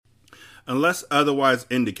Unless otherwise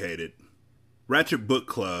indicated, Ratchet Book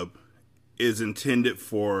Club is intended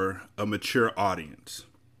for a mature audience.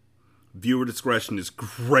 Viewer discretion is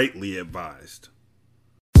greatly advised.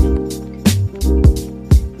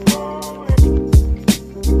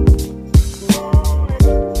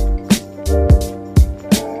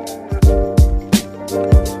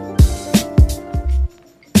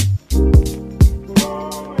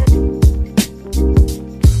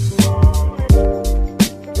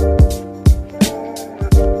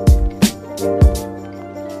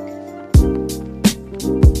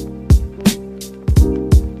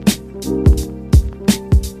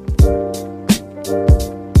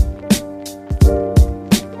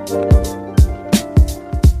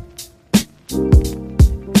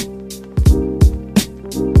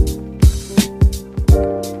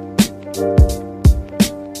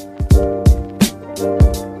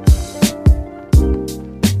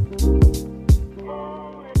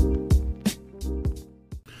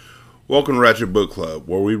 Welcome to Ratchet Book Club,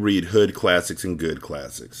 where we read hood classics and good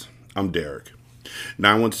classics. I'm Derek.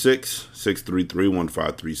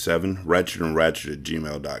 916-633-1537.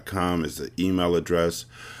 ratchetandratchet@gmail.com is the email address.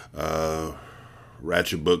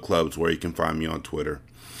 Ratchet Book Club is where you can find me on Twitter.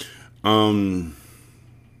 Let's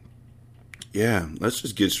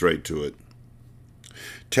just get straight to it.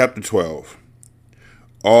 Chapter 12.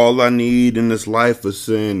 All I need in this life of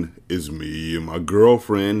sin is me and my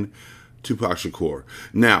girlfriend, Tupac Shakur.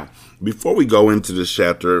 Now, before we go into this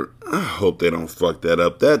chapter, I hope they don't fuck that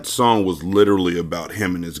up. That song was literally about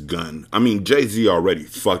him and his gun. I mean, Jay-Z already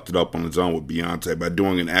fucked it up on his own with Beyonce by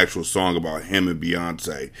doing an actual song about him and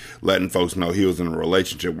Beyonce, letting folks know he was in a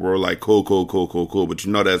relationship. We're like, cool. But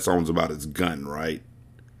you know that song's about his gun, right?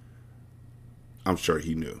 I'm sure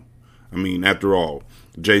he knew. I mean, after all,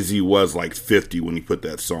 Jay-Z was like 50 when he put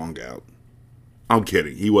that song out. I'm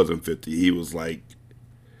kidding. He wasn't 50. He was like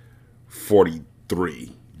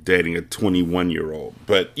 43, dating a 21-year-old.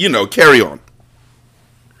 But, carry on.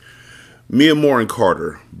 Mia Moore and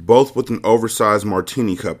Carter, both with an oversized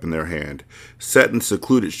martini cup in their hand, sat in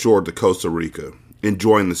secluded shores of Costa Rica,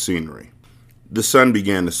 enjoying the scenery. The sun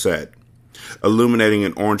began to set, illuminating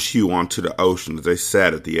an orange hue onto the ocean as they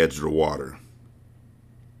sat at the edge of the water.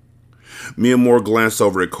 Mia Moore glanced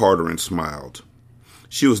over at Carter and smiled.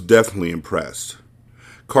 She was definitely impressed.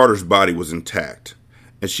 Carter's body was intact,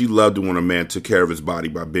 and she loved it when a man took care of his body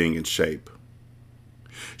by being in shape.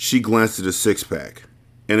 She glanced at his six-pack,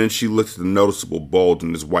 and then she looked at the noticeable bulge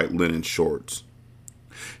in his white linen shorts.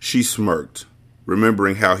 She smirked,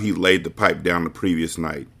 remembering how he laid the pipe down the previous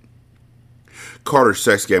night. Carter's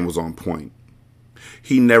sex game was on point.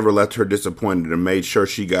 He never left her disappointed and made sure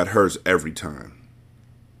she got hers every time.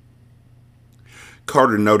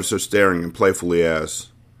 Carter noticed her staring and playfully asked,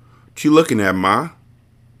 "What you looking at, Ma?"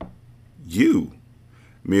 "You,"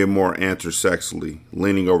 Mia Moore answered sexily,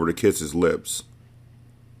 leaning over to kiss his lips.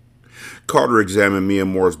 Carter examined Mia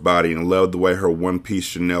Moore's body and loved the way her one-piece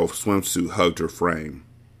Chanel swimsuit hugged her frame.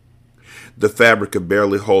 The fabric could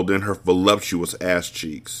barely hold in her voluptuous ass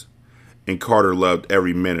cheeks, and Carter loved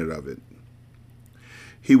every minute of it.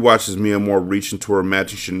 He watched as Mia Moore reached into her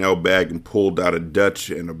matching Chanel bag and pulled out a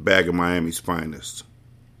Dutch and a bag of Miami's finest.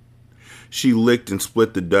 She licked and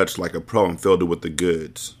split the Dutch like a pro and filled it with the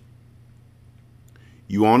goods.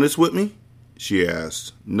 "You on this with me?" she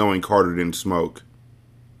asked, knowing Carter didn't smoke.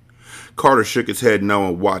 Carter shook his head no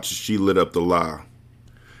and watched as she lit up the lie.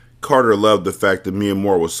 Carter loved the fact that Mia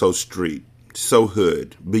Moore was so street, so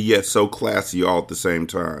hood, but yet so classy all at the same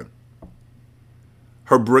time.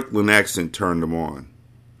 Her Brooklyn accent turned him on.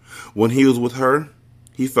 When he was with her,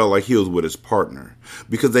 he felt like he was with his partner,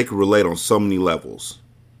 because they could relate on so many levels.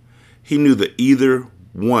 He knew that either,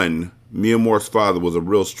 one, Mia Moore's father was a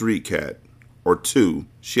real street cat, or two,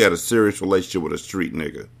 she had a serious relationship with a street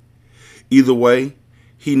nigga. Either way,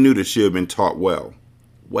 he knew that she had been taught well.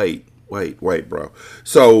 Wait, bro.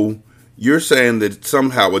 So, you're saying that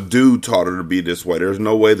somehow a dude taught her to be this way. There's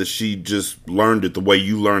no way that she just learned it the way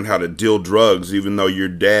you learned how to deal drugs, even though your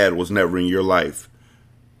dad was never in your life.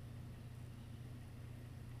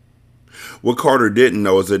 What Carter didn't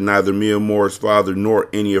know is that neither Mia Moore's father nor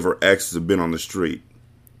any of her exes had been on the street.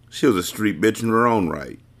 She was a street bitch in her own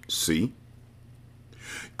right. See?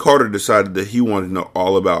 Carter decided that he wanted to know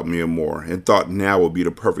all about Mia Moore and thought now would be the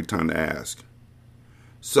perfect time to ask.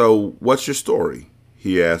 "So, what's your story?"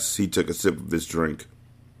 he asked as he took a sip of his drink.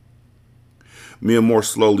 Mia Moore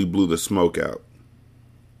slowly blew the smoke out.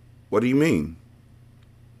 "What do you mean?"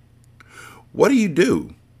 "What do you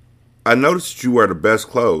do? I noticed that you wear the best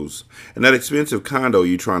clothes, and that expensive condo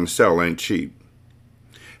you trying to sell ain't cheap.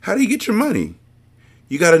 How do you get your money?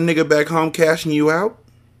 You got a nigga back home cashing you out?"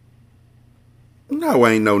 No,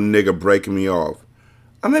 ain't no nigga breaking me off.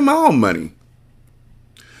 I made my own money.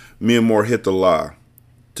 Mia Moore hit the lie,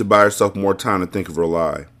 to buy herself more time to think of her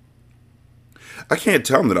lie. I can't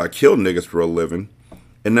tell them that I kill niggas for a living,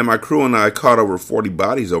 and that my crew and I caught over 40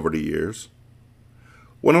 bodies over the years.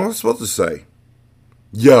 What am I supposed to say?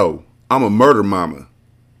 Yo, I'm a murder mama.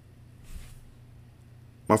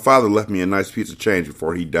 My father left me a nice piece of change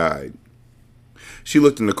before he died. She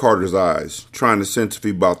looked into Carter's eyes, trying to sense if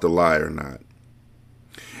he bought the lie or not.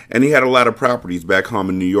 And he had a lot of properties back home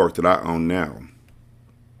in New York that I own now.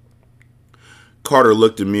 Carter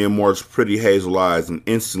looked at Mia Moore's pretty hazel eyes and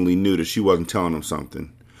instantly knew that she wasn't telling him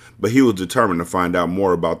something, but he was determined to find out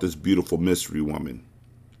more about this beautiful mystery woman.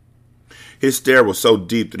 His stare was so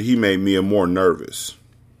deep that he made Mia Moore nervous.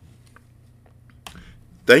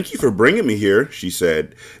 Thank you for bringing me here, she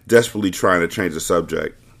said, desperately trying to change the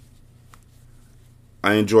subject.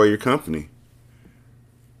 I enjoy your company.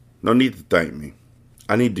 No need to thank me.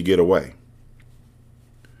 I need to get away.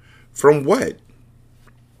 From what?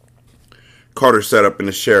 Carter sat up in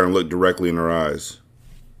his chair and looked directly in her eyes.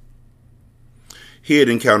 He had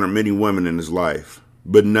encountered many women in his life,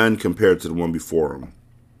 but none compared to the one before him.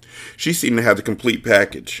 She seemed to have the complete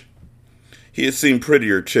package. He had seen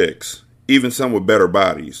prettier chicks, even some with better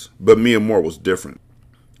bodies, but Mia Moore was different.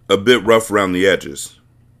 A bit rough around the edges,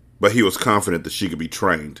 but he was confident that she could be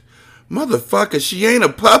trained. Motherfucker, she ain't a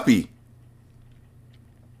puppy!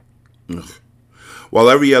 Ugh. While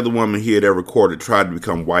every other woman he had ever courted tried to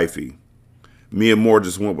become wifey, Mia Moore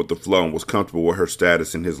just went with the flow and was comfortable with her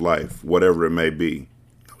status in his life, whatever it may be.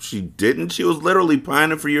 No, she didn't. She was literally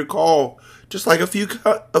pining for your call, just like a few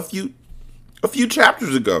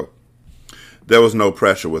chapters ago. There was no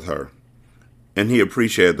pressure with her, and he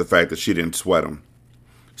appreciated the fact that she didn't sweat him,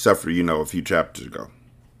 except for, a few chapters ago.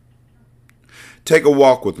 Take a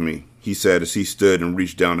walk with me, he said as he stood and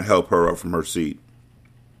reached down to help her up from her seat.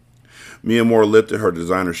 Mia Moore lifted her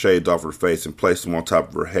designer shades off her face and placed them on top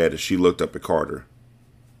of her head as she looked up at Carter.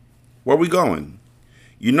 Where we going?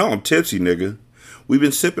 You know I'm tipsy, nigga. We've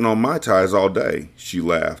been sipping on Mai Tais all day, she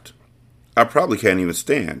laughed. I probably can't even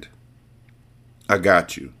stand. I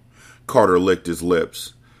got you. Carter licked his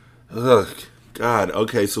lips. Ugh, God,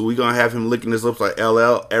 okay, so we gonna have him licking his lips like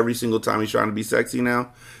LL every single time he's trying to be sexy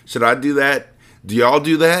now? Should I do that? Do y'all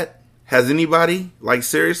do that? Has anybody? Like,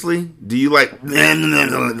 seriously? Do you like...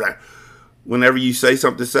 Whenever you say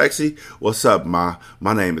something sexy, what's up, Ma?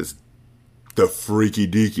 My name is the Freaky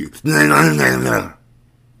Deaky.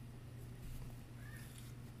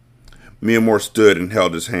 Mia Moore stood and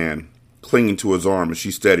held his hand, clinging to his arm as she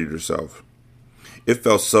steadied herself. It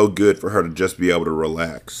felt so good for her to just be able to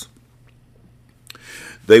relax.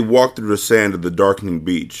 They walked through the sand of the darkening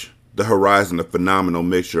beach, the horizon a phenomenal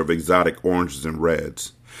mixture of exotic oranges and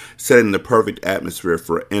reds, setting the perfect atmosphere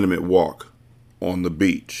for an intimate walk on the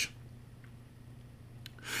beach.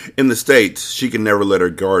 In the States, she could never let her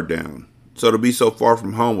guard down, so to be so far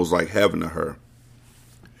from home was like heaven to her.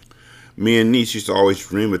 Me and niece used to always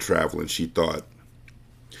dream of traveling, she thought.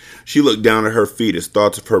 She looked down at her feet as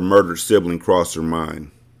thoughts of her murdered sibling crossed her mind.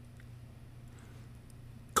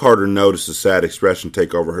 Carter noticed a sad expression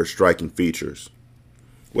take over her striking features.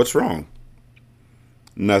 What's wrong?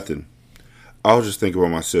 Nothing. I was just thinking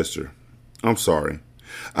about my sister. I'm sorry.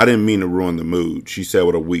 I didn't mean to ruin the mood, she said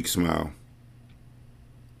with a weak smile.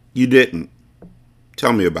 You didn't.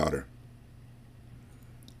 Tell me about her.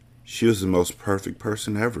 She was the most perfect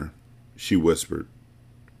person ever, she whispered.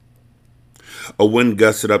 A wind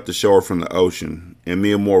gusted up the shore from the ocean, and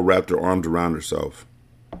Mia Moore wrapped her arms around herself.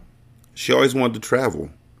 She always wanted to travel.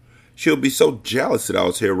 She would be so jealous that I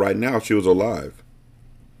was here right now if she was alive.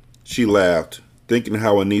 She laughed, thinking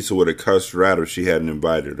how Anissa would have cussed her out if she hadn't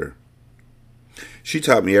invited her. She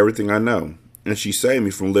taught me everything I know, and she saved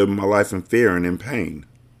me from living my life in fear and in pain.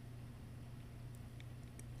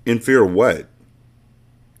 In fear of what?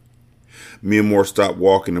 Mia Moore stopped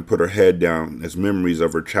walking and put her head down as memories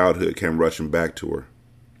of her childhood came rushing back to her.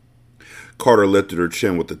 Carter lifted her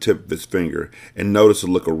chin with the tip of his finger and noticed a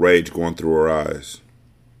look of rage going through her eyes.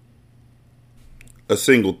 A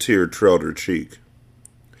single tear trailed her cheek.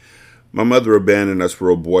 My mother abandoned us for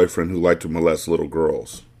a boyfriend who liked to molest little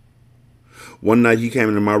girls. One night he came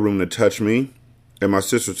into my room to touch me, and my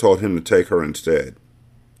sister told him to take her instead.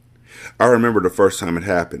 I remember the first time it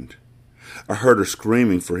happened. I heard her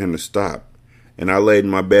screaming for him to stop, and I laid in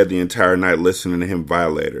my bed the entire night listening to him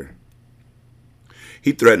violate her.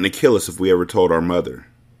 He threatened to kill us if we ever told our mother.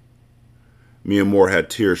 Mia Moore had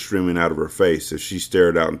tears streaming out of her face as she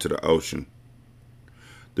stared out into the ocean.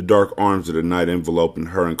 The dark arms of the night enveloping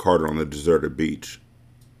her and Carter on the deserted beach.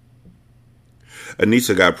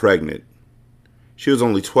 Anissa got pregnant. She was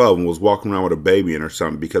only 12 and was walking around with a baby in her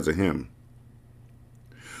something because of him.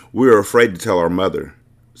 We were afraid to tell our mother,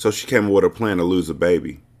 so she came up with a plan to lose the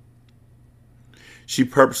baby. She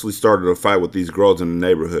purposely started a fight with these girls in the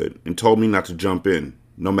neighborhood and told me not to jump in,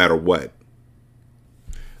 no matter what.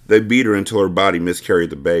 They beat her until her body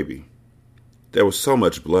miscarried the baby. There was so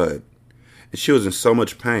much blood, and she was in so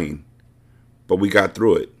much pain, but we got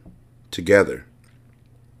through it, together.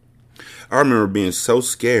 I remember being so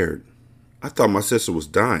scared. I thought my sister was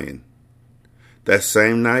dying. That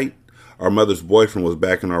same night, our mother's boyfriend was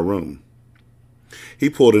back in our room. He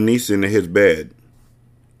pulled Anissa into his bed.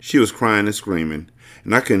 She was crying and screaming,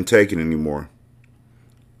 and I couldn't take it anymore.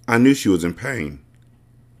 I knew she was in pain.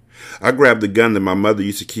 I grabbed the gun that my mother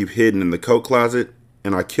used to keep hidden in the coat closet,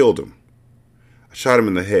 and I killed him. I shot him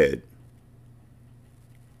in the head.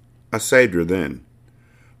 I saved her then,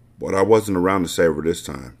 but I wasn't around to save her this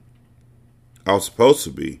time. I was supposed to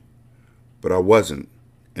be, but I wasn't,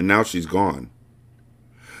 and now she's gone.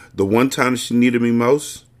 The one time she needed me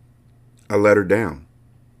most, I let her down.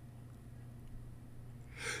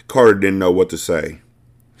 Carter didn't know what to say.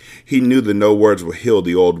 He knew that no words would heal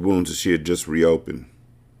the old wounds that she had just reopened.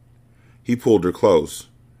 He pulled her close,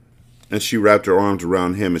 and she wrapped her arms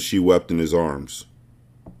around him as she wept in his arms.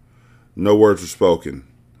 No words were spoken,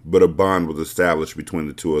 but a bond was established between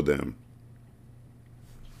the two of them.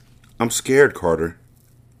 I'm scared, Carter.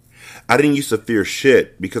 I didn't used to fear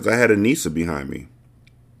shit because I had Anissa behind me.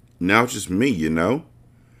 Now it's just me, you know?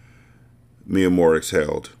 Mia Moore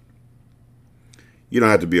exhaled. You don't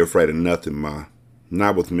have to be afraid of nothing, Ma.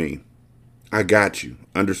 Not with me. I got you.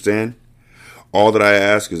 Understand? All that I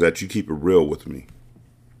ask is that you keep it real with me.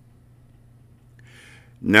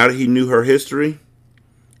 Now that he knew her history,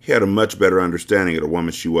 he had a much better understanding of the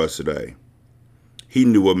woman she was today. He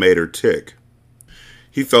knew what made her tick.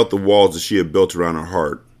 He felt the walls that she had built around her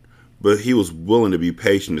heart, but he was willing to be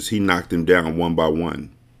patient as he knocked them down one by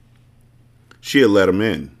one. She had let him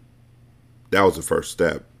in. That was the first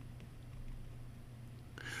step.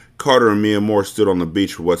 Carter and Mia Moore stood on the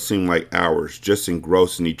beach for what seemed like hours, just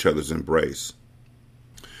engrossed in each other's embrace.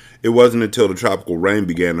 It wasn't until the tropical rain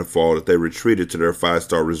began to fall that they retreated to their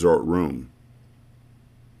 5-star resort room.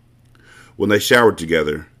 When they showered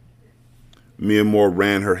together, Mia Moore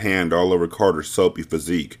ran her hand all over Carter's soapy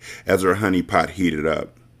physique as her honey pot heated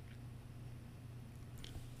up.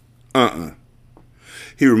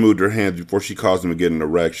 He removed her hands before she caused him to get an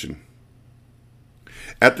erection.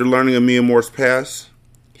 After learning of Mia Moore's past,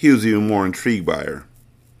 he was even more intrigued by her.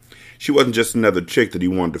 She wasn't just another chick that he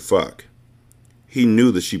wanted to fuck. He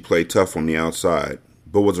knew that she played tough on the outside,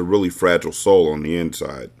 but was a really fragile soul on the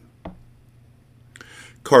inside.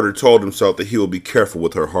 Carter told himself that he would be careful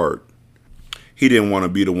with her heart. He didn't want to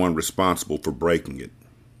be the one responsible for breaking it.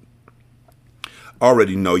 I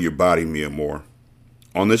already know your body, Mia Moore.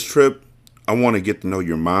 On this trip, I want to get to know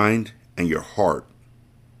your mind and your heart.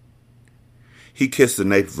 He kissed the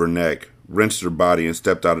nape of her neck, rinsed her body, and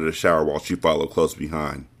stepped out of the shower while she followed close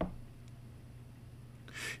behind.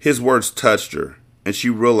 His words touched her, and she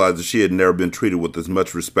realized that she had never been treated with as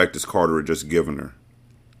much respect as Carter had just given her.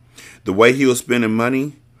 The way he was spending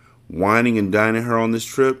money, whining and dining her on this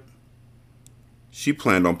trip, she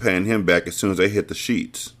planned on paying him back as soon as they hit the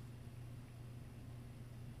sheets.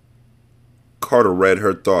 Carter read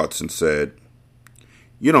her thoughts and said,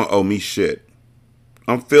 "You don't owe me shit.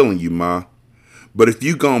 I'm feeling you, Ma. But if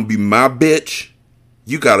you gonna be my bitch,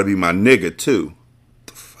 you gotta be my nigga, too.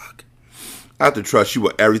 The fuck? I have to trust you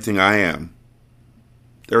with everything I am.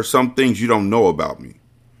 There are some things you don't know about me."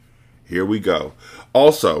 Here we go.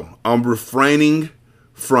 Also, I'm refraining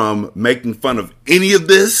from making fun of any of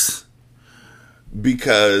this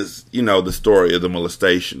because, the story of the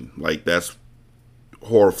molestation. Like, that's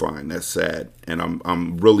horrifying. That's sad. And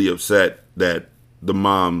I'm really upset that the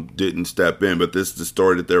mom didn't step in. But this is the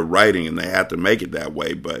story that they're writing, and they have to make it that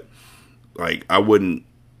way. But, I wouldn't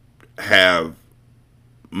have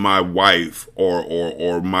my wife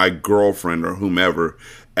or my girlfriend or whomever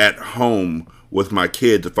at home with my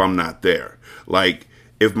kids if I'm not there.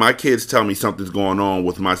 If my kids tell me something's going on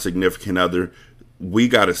with my significant other, we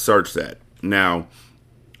got to search that. Now,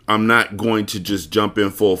 I'm not going to just jump in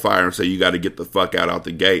full fire and say, you got to get the fuck out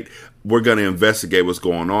the gate. We're going to investigate what's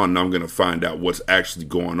going on, and I'm going to find out what's actually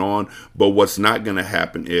going on. But what's not going to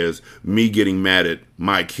happen is me getting mad at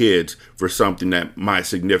my kids for something that my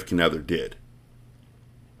significant other did.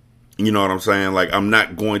 You know what I'm saying? I'm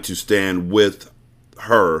not going to stand with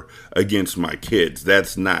her against my kids.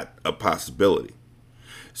 That's not a possibility.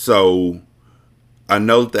 So I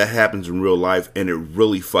know that happens in real life, and it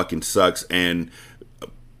really fucking sucks. And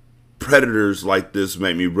predators like this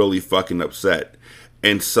make me really fucking upset.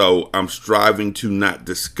 And so I'm striving to not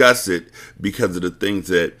discuss it because of the things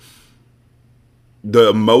that, the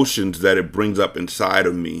emotions that it brings up inside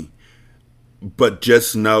of me. But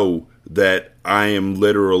just know that I am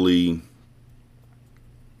literally,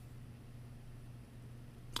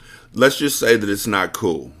 let's just say that it's not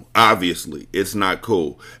cool. Obviously, it's not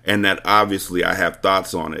cool. And that obviously I have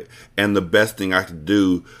thoughts on it. And the best thing I could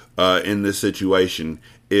do in this situation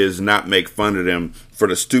is not make fun of them for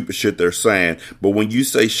the stupid shit they're saying. But when you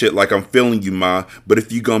say shit like, I'm feeling you, ma, but if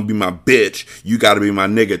you gonna be my bitch, you gotta be my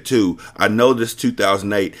nigga too. I know this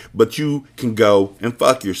 2008, but you can go and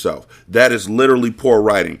fuck yourself. That is literally poor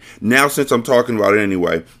writing. Now, since I'm talking about it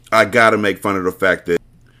anyway, I gotta make fun of the fact that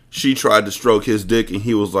she tried to stroke his dick and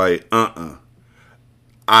he was like,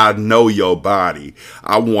 I know your body.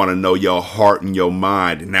 I want to know your heart and your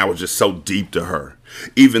mind. And that was just so deep to her.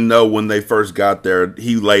 Even though when they first got there,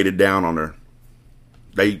 he laid it down on her.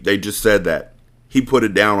 They just said that. He put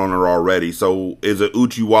it down on her already. So is it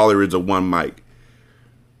Uchi Wally or is it one mic?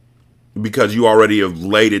 Because you already have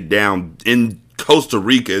laid it down in Costa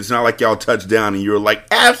Rica. It's not like y'all touched down and you're like,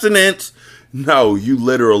 abstinence. No, you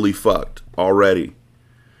literally fucked already.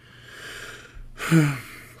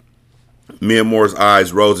 Mia Moore's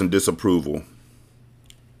eyes rose in disapproval.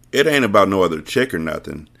 It ain't about no other chick or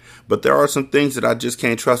nothing, but there are some things that I just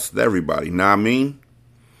can't trust with everybody. Know what I mean?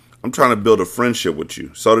 I'm trying to build a friendship with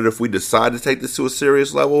you so that if we decide to take this to a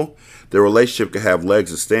serious level, the relationship can have legs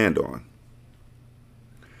to stand on.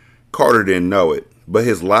 Carter didn't know it, but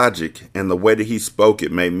his logic and the way that he spoke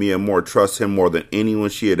it made Mia Moore trust him more than anyone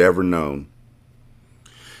she had ever known.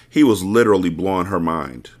 He was literally blowing her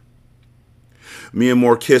mind. Mia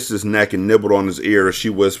Moore kissed his neck and nibbled on his ear as she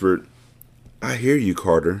whispered, I hear you,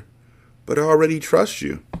 Carter, but I already trust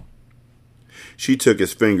you. She took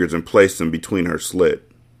his fingers and placed them between her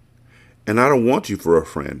slit. And I don't want you for a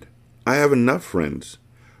friend. I have enough friends.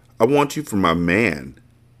 I want you for my man.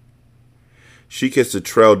 She kissed the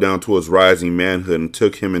trail down to his rising manhood and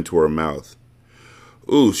took him into her mouth.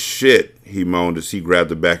 Ooh, shit, he moaned as he grabbed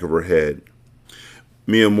the back of her head.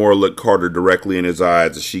 Mia Moore looked Carter directly in his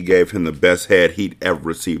eyes as she gave him the best head he'd ever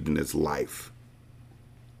received in his life.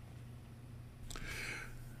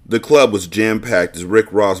 The club was jam-packed as Rick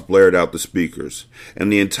Ross blared out the speakers,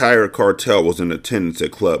 and the entire cartel was in attendance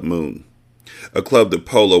at Club Moon, a club that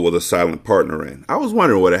Polo was a silent partner in. I was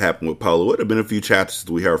wondering what had happened with Polo. It would have been a few chapters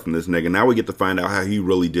that we heard from this nigga. Now we get to find out how he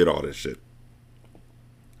really did all this shit.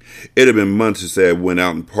 It had been months since they had went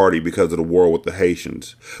out and partied because of the war with the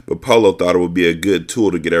Haitians, but Polo thought it would be a good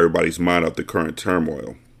tool to get everybody's mind off the current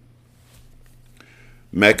turmoil.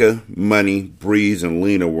 Mecca, Money, Breeze, and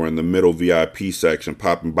Lena were in the middle VIP section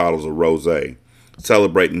popping bottles of rosé,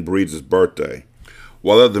 celebrating Breeze's birthday,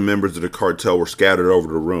 while other members of the cartel were scattered over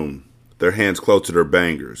the room, their hands close to their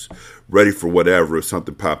bangers, ready for whatever if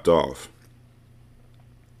something popped off.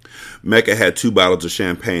 Mecca had 2 bottles of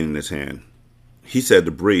champagne in his hand. He said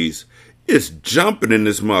to Breeze, It's jumping in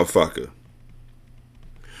this motherfucker.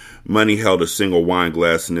 Money held a single wine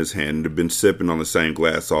glass in his hand and had been sipping on the same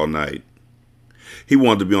glass all night. He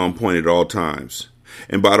wanted to be on point at all times.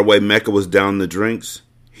 And by the way Mecca was down the drinks,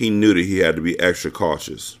 he knew that he had to be extra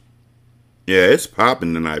cautious. Yeah, it's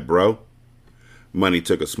popping tonight, bro. Money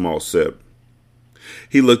took a small sip.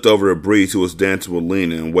 He looked over at Breeze, who was dancing with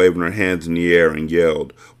Lena and waving her hands in the air, and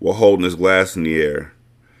yelled, while holding his glass in the air,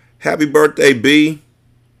 Happy birthday, B.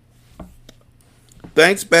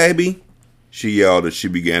 Thanks, baby, she yelled as she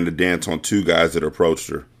began to dance on 2 guys that approached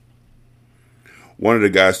her. One of the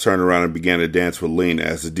guys turned around and began to dance with Lena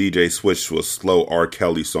as the DJ switched to a slow R.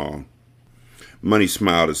 Kelly song. Money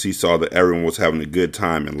smiled as he saw that everyone was having a good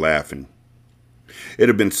time and laughing. It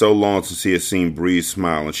had been so long since he had seen Breeze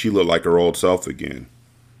smile, and she looked like her old self again.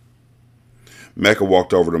 Mecca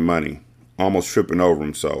walked over to Money, almost tripping over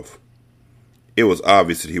himself. It was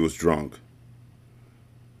obvious that he was drunk.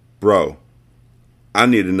 Bro, I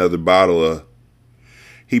need another bottle of...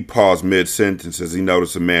 He paused mid-sentence as he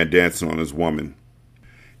noticed a man dancing on his woman.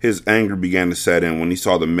 His anger began to set in when he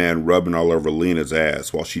saw the man rubbing all over Lena's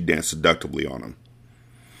ass while she danced seductively on him.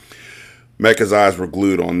 Mecca's eyes were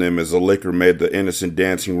glued on them as the liquor made the innocent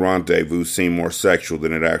dancing rendezvous seem more sexual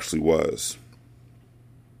than it actually was.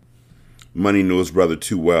 Money knew his brother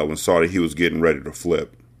too well and saw that he was getting ready to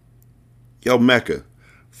flip. Yo, Mecca,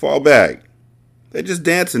 fall back. They just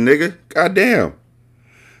dancing, nigga. Goddamn.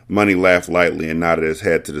 Money laughed lightly and nodded his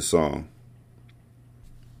head to the song.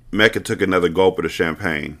 Mecca took another gulp of the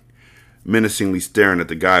champagne, menacingly staring at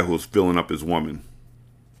the guy who was filling up his woman.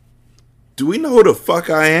 Do we know who the fuck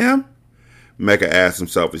I am? Mecca asked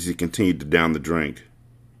himself as he continued to down the drink.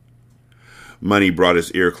 Money brought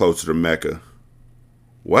his ear closer to Mecca.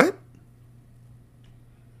 What?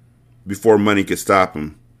 Before Money could stop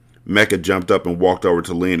him, Mecca jumped up and walked over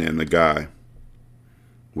to Lena and the guy.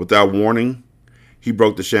 Without warning, he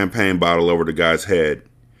broke the champagne bottle over the guy's head,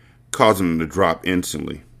 causing him to drop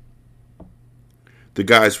instantly. The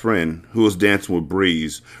guy's friend, who was dancing with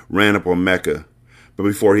Breeze, ran up on Mecca, but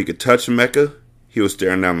before he could touch Mecca, he was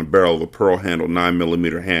staring down the barrel of a pearl-handled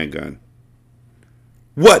 9mm handgun.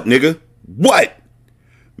 "What, nigga? What?"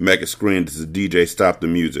 Mecca screamed as the DJ stopped the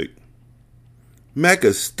music.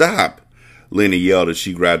 "Mecca, stop!" Lena yelled as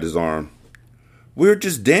she grabbed his arm. "We're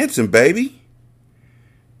just dancing, baby."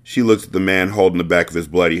 She looked at the man holding the back of his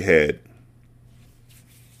bloody head.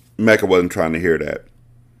 Mecca wasn't trying to hear that.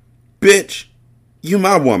 "Bitch, you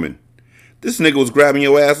my woman. This nigga was grabbing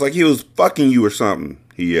your ass like he was fucking you or something,"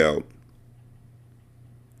 he yelled.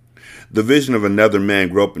 The vision of another man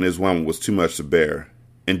groping his woman was too much to bear,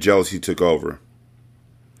 and jealousy took over.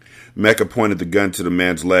 Mecca pointed the gun to the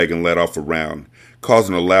man's leg and let off a round,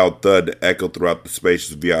 causing a loud thud to echo throughout the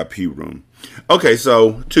spacious VIP room. Okay,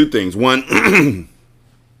 so two things. One,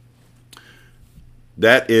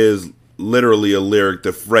 that is literally a lyric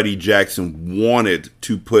that Freddie Jackson wanted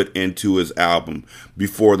to put into his album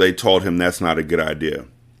before they told him that's not a good idea.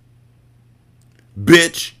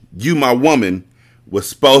 "Bitch, you my woman" was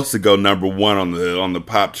supposed to go number one on the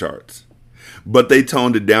pop charts. But they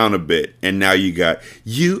toned it down a bit, and now you got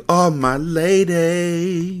 "You Are My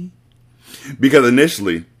Lady." Because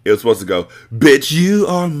initially, it was supposed to go, "Bitch, you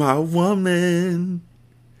are my woman.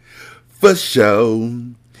 For sure.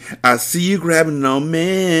 I see you grabbing on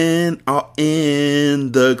men all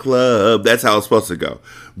in the club." That's how it's supposed to go.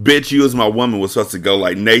 "Bitch, you is my woman" was supposed to go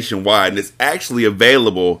like nationwide, and it's actually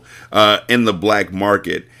available in the black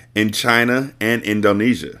market in China and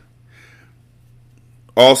Indonesia.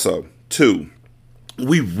 Also, two,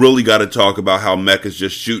 we really got to talk about how Mecca's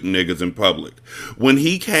just shooting niggas in public. When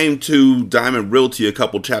he came to Diamond Realty a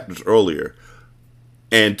couple chapters earlier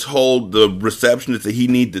and told the receptionist that he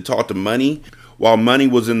needed to talk to Money, while Money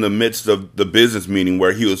was in the midst of the business meeting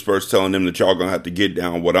where he was first telling them that y'all gonna have to get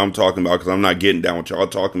down what I'm talking about because I'm not getting down what y'all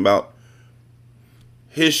talking about.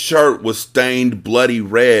 His shirt was stained bloody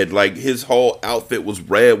red. Like, his whole outfit was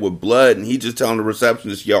red with blood. And he just telling the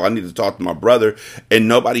receptionist, "Yo, I need to talk to my brother." And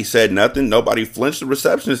nobody said nothing. Nobody flinched. The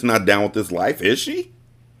receptionist not down with this life, is she?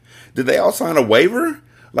 Did they all sign a waiver?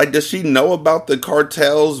 Like, does she know about the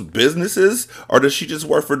cartel's businesses? Or does she just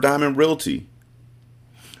work for Diamond Realty?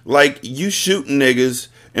 Like, you shooting niggas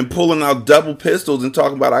and pulling out double pistols and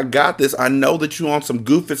talking about, "I got this." I know that you on some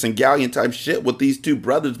Goofus and Galleon type shit with these two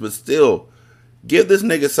brothers, but still, give this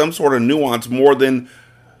nigga some sort of nuance more than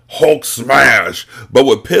Hulk smash, but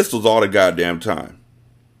with pistols all the goddamn time.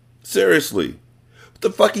 Seriously. What the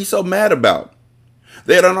fuck he so mad about?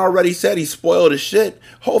 They done already said he spoiled his shit.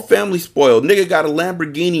 Whole family spoiled. Nigga got a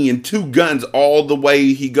Lamborghini and 2 guns all the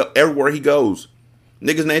way everywhere he goes.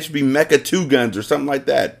 Nigga's name should be Mecca 2 Guns or something like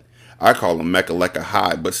that. I call him Mecca like a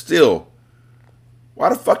high, but still. Why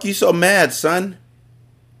the fuck you so mad, son?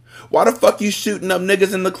 Why the fuck you shooting up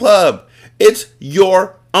niggas in the club? It's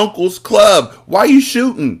your uncle's club. Why you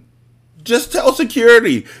shooting? Just tell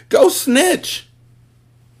security. Go snitch.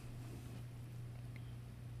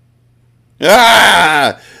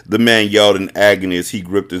 "Ah!" the man yelled in agony as he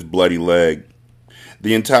gripped his bloody leg.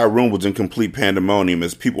 The entire room was in complete pandemonium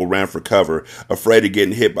as people ran for cover, afraid of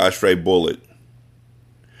getting hit by a stray bullet.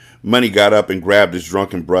 Money got up and grabbed his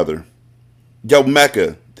drunken brother. "Yo,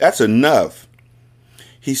 Mecca, that's enough."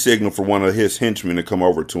 He signaled for one of his henchmen to come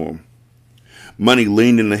over to him. Money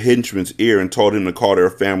leaned in the henchman's ear and told him to call their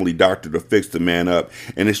family doctor to fix the man up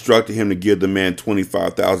and instructed him to give the man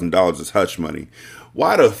 $25,000 as hush money.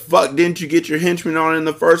 Why the fuck didn't you get your henchman on in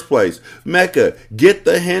the first place? Mecca, get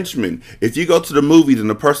the henchman. If you go to the movies and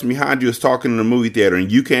the person behind you is talking in the movie theater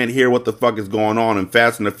and you can't hear what the fuck is going on in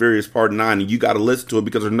Fast and the Furious Part 9 and you got to listen to it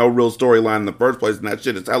because there's no real storyline in the first place and that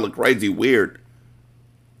shit is hella crazy weird.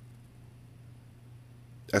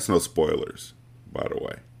 That's no spoilers, by the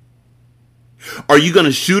way. Are you going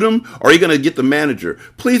to shoot him or are you going to get the manager?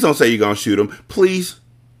 Please don't say you're going to shoot him. Please.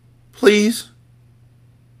 Please.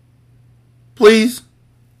 Please.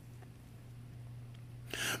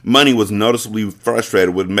 Money was noticeably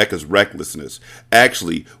frustrated with Mecca's recklessness.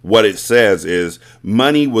 Actually, what it says is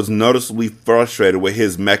Money was noticeably frustrated with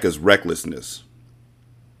his Mecca's recklessness.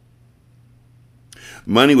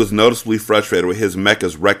 Money was noticeably frustrated with his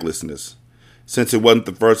Mecca's recklessness, since it wasn't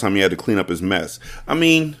the first time he had to clean up his mess. I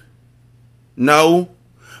mean, no,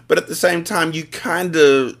 but at the same time, you kind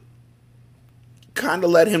of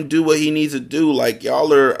let him do what he needs to do. Like,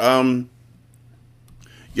 y'all are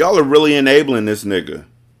really enabling this nigga.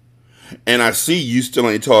 And I see you still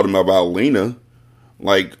ain't told him about Lena.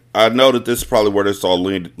 Like, I know that this is probably where this is all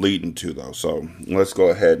leading to, though, so let's go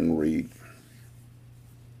ahead and read.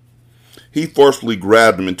 He forcefully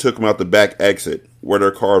grabbed him and took him out the back exit where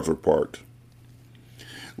their cars were parked.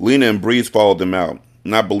 Lena and Breeze followed them out,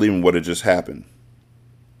 not believing what had just happened.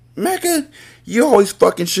 Mecca, you always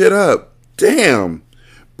fucking shit up. Damn.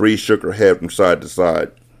 Breeze shook her head from side to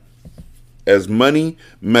side. As Money,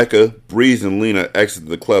 Mecca, Breeze, and Lena exited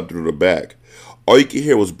the club through the back, all you could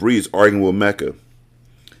hear was Breeze arguing with Mecca.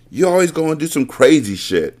 You always go and do some crazy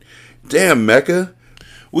shit. Damn, Mecca.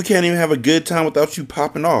 We can't even have a good time without you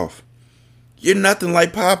popping off. You're nothing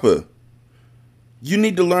like Papa. You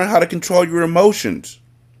need to learn how to control your emotions.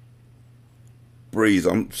 Breeze,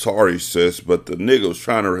 I'm sorry, sis, but the nigga was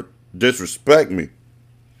trying to disrespect me.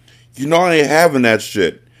 You know I ain't having that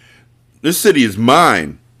shit. This city is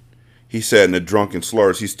mine, he said in a drunken slur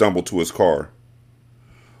as he stumbled to his car.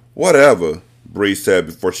 Whatever, Breeze said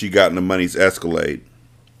before she got into Money's Escalade.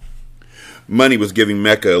 Money was giving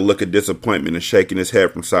Mecca a look of disappointment and shaking his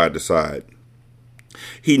head from side to side.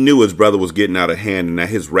 He knew his brother was getting out of hand and that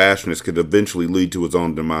his rashness could eventually lead to his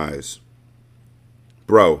own demise.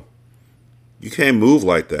 Bro, you can't move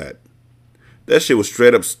like that. That shit was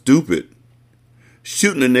straight up stupid.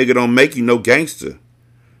 Shooting a nigga don't make you no gangster.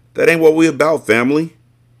 That ain't what we about, family.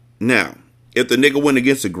 Now, if the nigga went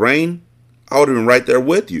against the grain, I would have been right there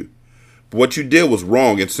with you. But what you did was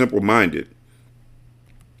wrong and simple-minded.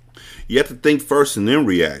 You have to think first and then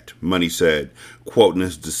react, Money said, quoting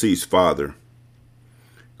his deceased father.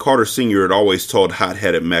 Carter Sr. had always told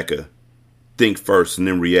hot-headed Mecca, think first and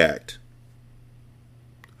then react.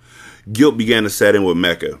 Guilt began to set in with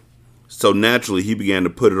Mecca, so naturally he began to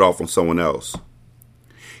put it off on someone else.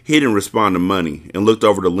 He didn't respond to Money and looked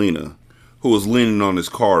over to Lena, who was leaning on his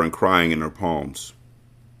car and crying in her palms.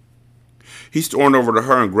 He stormed over to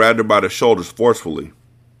her and grabbed her by the shoulders forcefully.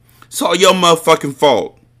 It's all your motherfucking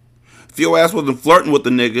fault. If your ass wasn't flirting with the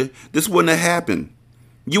nigga, this wouldn't have happened.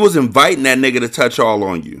 You was inviting that nigga to touch all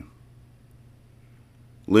on you.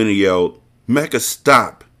 Lena yelled, Mecca,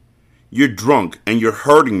 stop. You're drunk and you're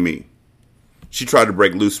hurting me. She tried to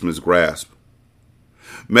break loose from his grasp.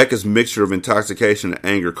 Mecca's mixture of intoxication and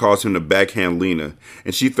anger caused him to backhand Lena,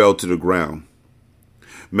 and she fell to the ground.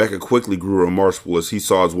 Mecca quickly grew remorseful as he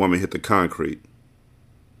saw his woman hit the concrete.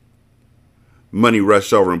 Money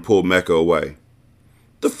rushed over and pulled Mecca away.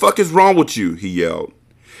 The fuck is wrong with you? He yelled.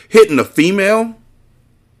 Hitting a female?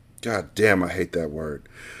 God damn, I hate that word.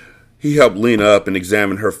 He helped Lena up and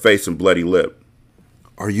examined her face and bloody lip.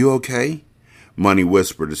 Are you okay? Money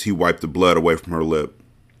whispered as he wiped the blood away from her lip.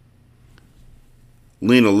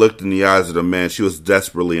 Lena looked in the eyes of the man she was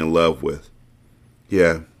desperately in love with.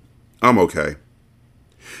 Yeah, I'm okay.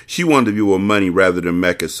 She wanted to be with Money rather than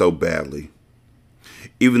Mecca so badly.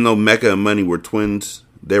 Even though Mecca and Money were twins,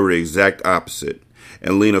 they were the exact opposite,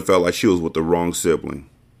 and Lena felt like she was with the wrong sibling.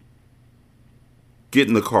 Get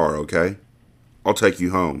in the car, okay? I'll take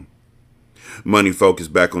you home. Money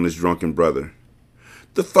focused back on his drunken brother.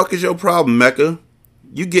 The fuck is your problem, Mecca?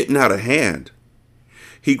 You getting out of hand.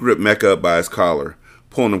 He gripped Mecca up by his collar,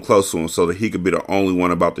 pulling him close to him so that he could be the only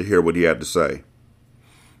one about to hear what he had to say.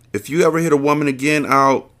 If you ever hit a woman again,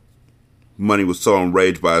 I'll... Money was so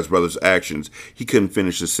enraged by his brother's actions, he couldn't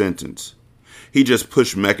finish his sentence. He just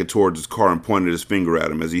pushed Mecca towards his car and pointed his finger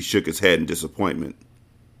at him as he shook his head in disappointment.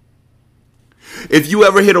 If you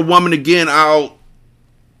ever hit a woman again, I'll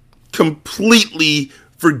completely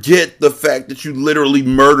forget the fact that you literally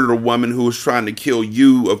murdered a woman who was trying to kill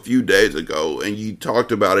you a few days ago, and you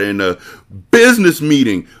talked about it in a business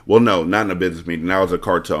meeting. Well, no, not in a business meeting. That was a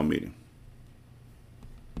cartel meeting.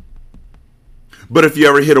 But if you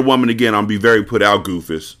ever hit a woman again, I'll be very put out,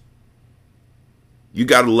 Goofus. You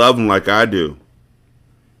gotta love them like I do.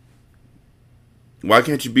 Why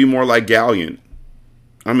can't you be more like Galliant?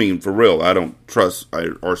 I mean, for real, I don't trust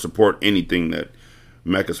or support anything that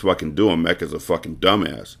Mecca's fucking doing. Mecca's a fucking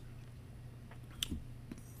dumbass.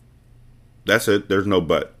 That's it. There's no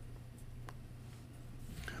but.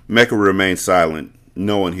 Mecca remained silent,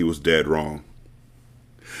 knowing he was dead wrong.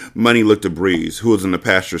 Money looked at Breeze, who was in the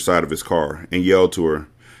passenger side of his car, and yelled to her,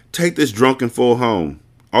 Take this drunken fool home.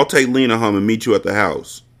 I'll take Lena home and meet you at the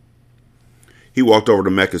house. He walked over to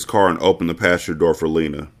Mecca's car and opened the passenger door for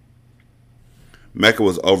Lena. Mecca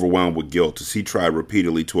was overwhelmed with guilt as he tried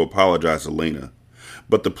repeatedly to apologize to Lena,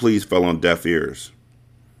 but the pleas fell on deaf ears.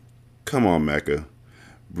 Come on, Mecca.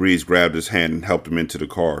 Breeze grabbed his hand and helped him into the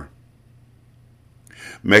car.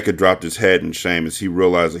 Mecca dropped his head in shame as he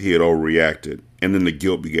realized that he had overreacted, and then the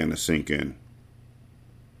guilt began to sink in.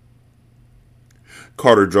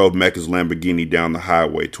 Carter drove Mecca's Lamborghini down the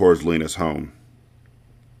highway towards Lena's home.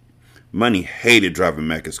 Money hated driving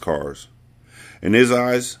Mecca's cars. In his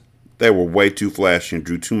eyes, they were way too flashy and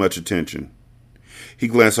drew too much attention. He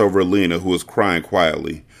glanced over at Lena, who was crying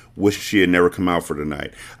quietly, wishing she had never come out for the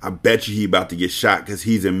night. I bet you he about to get shot because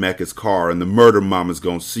he's in Mecca's car and the murder mama's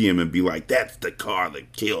going to see him and be like, that's the car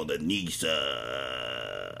that killed Anissa.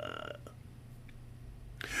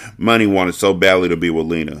 Money wanted so badly to be with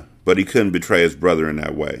Lena, but he couldn't betray his brother in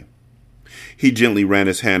that way. He gently ran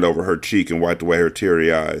his hand over her cheek and wiped away her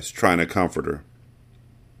teary eyes, trying to comfort her.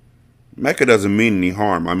 Mecca doesn't mean any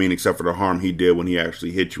harm. I mean, except for the harm he did when he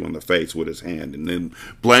actually hit you in the face with his hand and then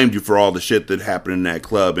blamed you for all the shit that happened in that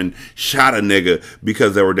club and shot a nigga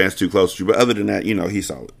because they were dancing too close to you. But other than that, he's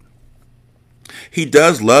solid. He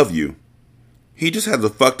does love you. He just has a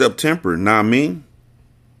fucked up temper, know what I mean?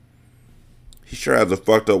 He sure has a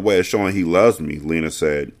fucked up way of showing he loves me, Lena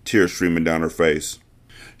said, tears streaming down her face.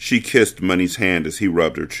 She kissed Money's hand as he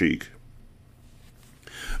rubbed her cheek.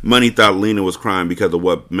 Money thought Lena was crying because of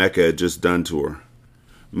what Mecca had just done to her.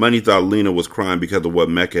 Money thought Lena was crying because of what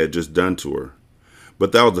Mecca had just done to her.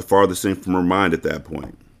 But that was the farthest thing from her mind at that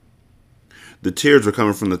point. The tears were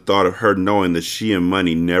coming from the thought of her knowing that she and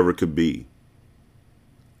Money never could be.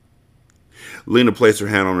 Lena placed her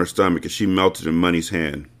hand on her stomach as she melted in Money's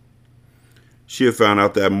hand. She had found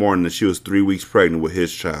out that morning that she was 3 weeks pregnant with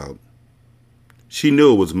his child. She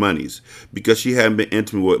knew it was Money's because she hadn't been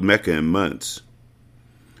intimate with Mecca in months.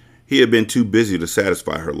 He had been too busy to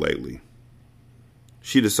satisfy her lately.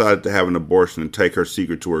 She decided to have an abortion and take her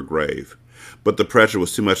secret to her grave, but the pressure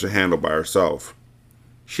was too much to handle by herself.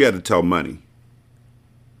 She had to tell Money.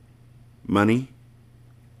 Money?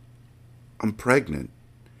 I'm pregnant,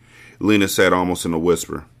 Lena said almost in a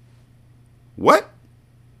whisper. What?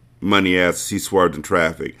 Money asked as he swerved in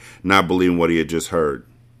traffic, not believing what he had just heard.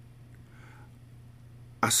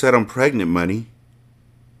 I said I'm pregnant, Money,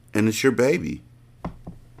 and it's your baby.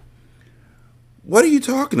 What are you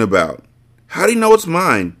talking about? How do you know it's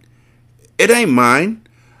mine? It ain't mine.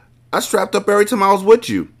 I strapped up every time I was with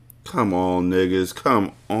you. Come on, niggas.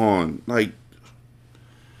 Come on.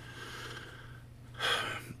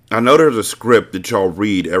 I know there's a script that y'all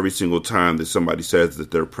read every single time that somebody says that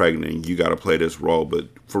they're pregnant and you gotta play this role. But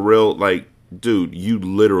for real, dude, you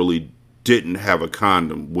literally didn't have a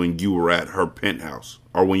condom when you were at her penthouse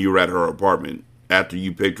or when you were at her apartment after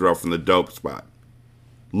you picked her up from the dope spot.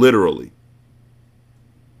 Literally.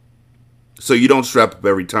 So you don't strap up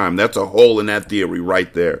every time. That's a hole in that theory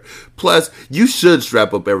right there. Plus, you should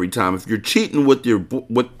strap up every time. If you're cheating with your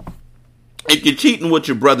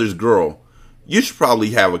brother's girl, you should probably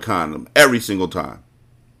have a condom every single time.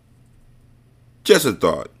 Just a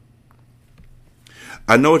thought.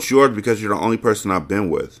 I know it's yours because you're the only person I've been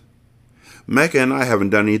with. Mecca and I haven't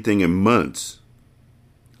done anything in months.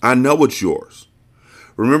 I know it's yours.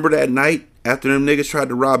 Remember that night after them niggas tried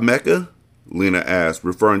to rob Mecca? Lena asked,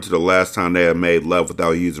 referring to the last time they had made love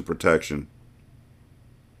without using protection.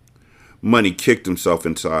 Money kicked himself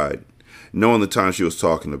inside, knowing the time she was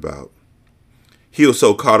talking about. He was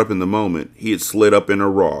so caught up in the moment, he had slid up in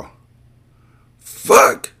her raw.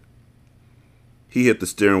 Fuck! He hit the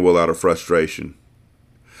steering wheel out of frustration.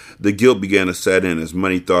 The guilt began to set in as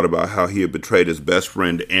Money thought about how he had betrayed his best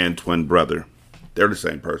friend and twin brother. They're the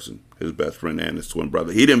same person, his best friend and his twin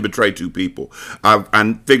brother. He didn't betray two people.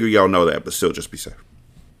 I figure y'all know that, but still, just be safe.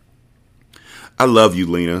 I love you,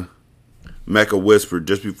 Lena, Mecca whispered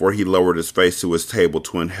just before he lowered his face to his table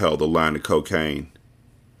to inhale the line of cocaine.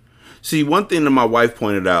 See, one thing that my wife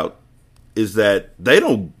pointed out is that they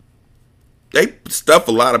stuff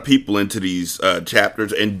a lot of people into these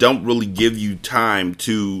chapters and don't really give you time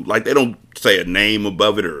to, they don't say a name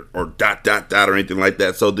above it or ... or anything like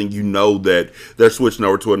that. So then you know that they're switching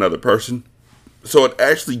over to another person. So it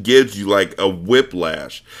actually gives you a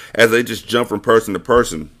whiplash as they just jump from person to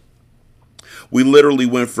person. We literally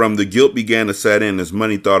went from the guilt began to set in as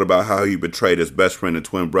Money thought about how he betrayed his best friend and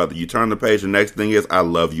twin brother. You turn the page, the next thing is, I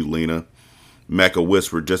love you, Lena, Mecca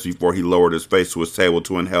whispered just before he lowered his face to his table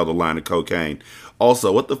to inhale the line of cocaine.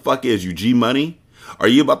 Also, what the fuck is you, G Money? Are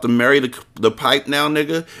you about to marry the pipe now,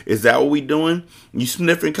 nigga? Is that what we doing? You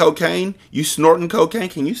sniffing cocaine? You snorting cocaine?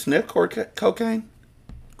 Can you sniff cocaine?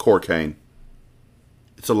 Cocaine.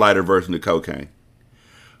 It's a lighter version of cocaine.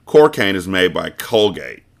 Cocaine is made by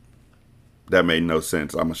Colgate. That made no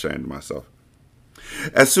sense. I'm ashamed of myself.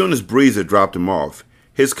 As soon as Breeze had dropped him off,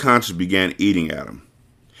 his conscience began eating at him.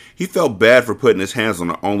 He felt bad for putting his hands on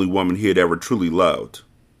the only woman he had ever truly loved.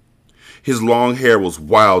 His long hair was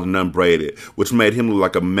wild and unbraided, which made him look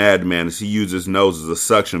like a madman as he used his nose as a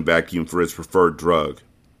suction vacuum for his preferred drug.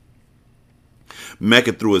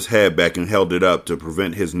 Mecca threw his head back and held it up to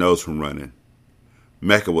prevent his nose from running.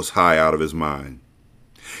 Mecca was high out of his mind.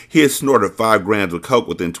 He had snorted 5 grams of coke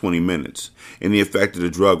within 20 minutes, and the effect of the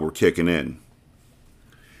drug were kicking in.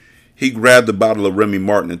 He grabbed the bottle of Remy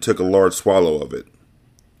Martin and took a large swallow of it.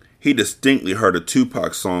 He distinctly heard a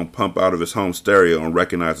Tupac song pump out of his home stereo and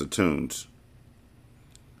recognized the tunes.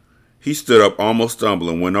 He stood up, almost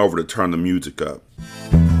stumbling, and went over to turn the music up.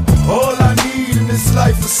 All I need in this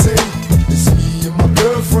life is sin. It's me and my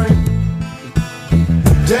girlfriend.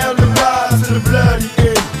 Down the rise to the bloody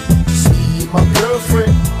end. It's me and my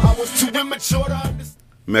girlfriend. I was too immature to understand.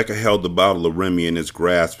 Mecca held the bottle of Remy in his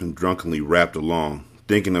grasp and drunkenly rapped along,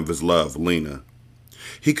 thinking of his love, Lena.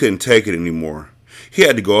 He couldn't take it anymore. He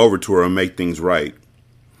had to go over to her and make things right.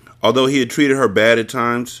 Although he had treated her bad at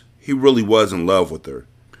times, he really was in love with her,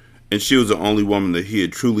 and she was the only woman that he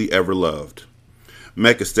had truly ever loved.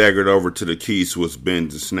 Mecca staggered over to the keys to his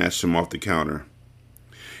Benz and snatched him off the counter.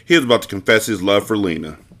 He was about to confess his love for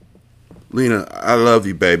Lena. "Lena, I love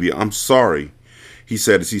you, baby. I'm sorry," he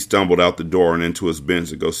said as he stumbled out the door and into his Benz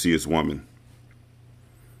to go see his woman.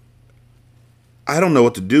 "I don't know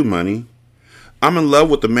what to do, Money. I'm in love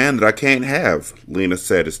with the man that I can't have," Lena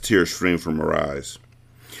said as tears streamed from her eyes.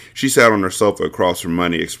 She sat on her sofa across from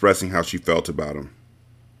Money, expressing how she felt about him.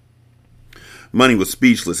 Money was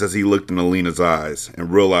speechless as he looked into Lena's eyes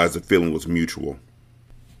and realized the feeling was mutual.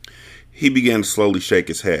 He began to slowly shake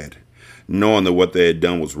his head, knowing that what they had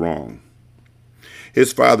done was wrong.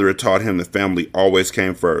 His father had taught him that family always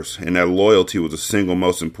came first, and that loyalty was the single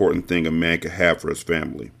most important thing a man could have for his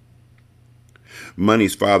family.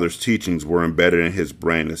 Money's father's teachings were embedded in his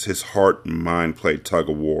brain as his heart and mind played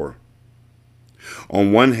tug-of-war.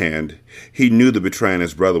 On one hand, he knew that betraying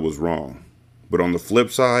his brother was wrong, but on the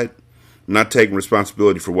flip side, not taking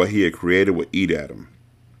responsibility for what he had created would eat at him.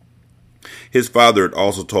 His father had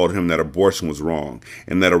also told him that abortion was wrong,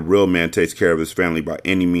 and that a real man takes care of his family by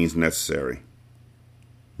any means necessary.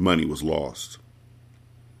 Money was lost.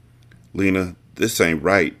 "Lena, this ain't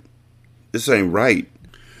right. This ain't right,"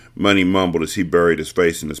 Money mumbled as he buried his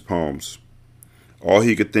face in his palms. All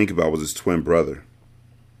he could think about was his twin brother.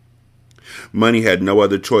 Money had no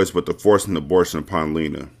other choice but to force an abortion upon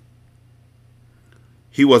Lena.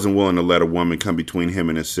 He wasn't willing to let a woman come between him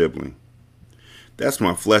and his sibling. "That's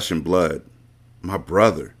my flesh and blood. My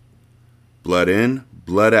brother. Blood in,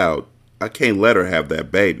 blood out. I can't let her have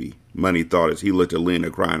that baby," Money thought as he looked at Lena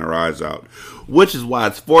crying her eyes out. "Which is why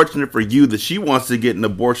it's fortunate for you that she wants to get an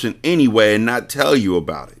abortion anyway and not tell you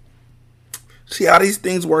about it. See how these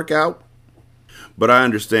things work out? But I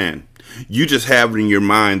understand. You just have it in your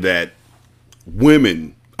mind that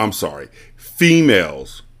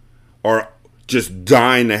females are just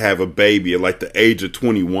dying to have a baby at like the age of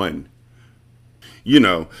 21. You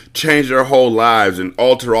know, change their whole lives and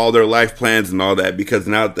alter all their life plans and all that because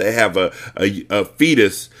now that they have a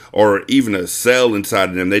fetus or even a cell inside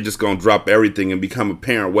of them, they just gonna drop everything and become a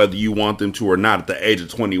parent whether you want them to or not at the age of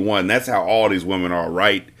 21. That's how all these women are,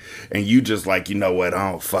 right? And you just like, you know what,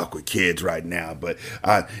 I don't fuck with kids right now, but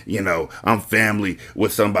I'm family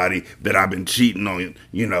with somebody that I've been cheating on,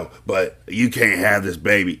 but you can't have this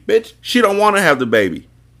baby. Bitch, she don't want to have the baby.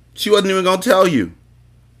 She wasn't even gonna tell you.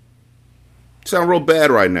 Sound real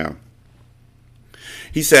bad right now.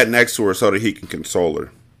 He sat next to her so that he could console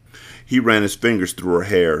her. He ran his fingers through her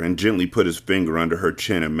hair and gently put his finger under her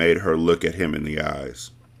chin and made her look at him in the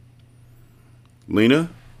eyes.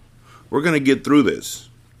 "Lena, we're going to get through this.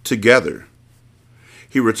 Together."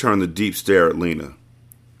 He returned the deep stare at Lena.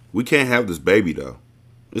 "We can't have this baby, though.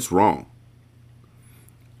 It's wrong."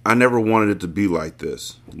 "I never wanted it to be like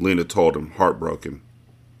this," Lena told him, heartbroken.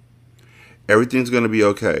 "Everything's going to be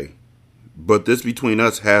okay. But this between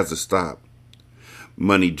us has to stop."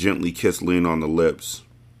 Money gently kissed Lena on the lips.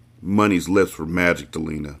 Money's lips were magic to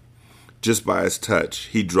Lena. Just by his touch,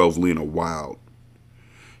 he drove Lena wild.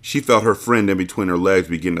 She felt her friend in between her legs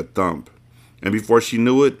begin to thump, and before she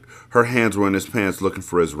knew it, her hands were in his pants looking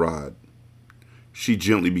for his rod. She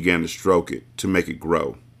gently began to stroke it, to make it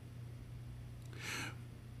grow.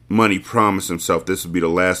 Money promised himself this would be the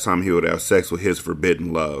last time he would have sex with his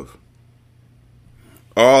forbidden love.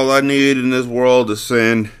 "All I need in this world is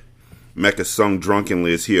sin," Mecca sung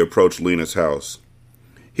drunkenly as he approached Lena's house.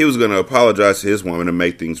 He was going to apologize to his woman and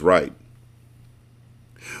make things right.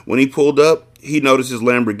 When he pulled up, he noticed his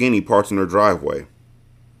Lamborghini parked in her driveway.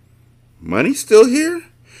 "Money still here?"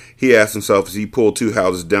 he asked himself as he pulled 2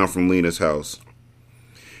 houses down from Lena's house.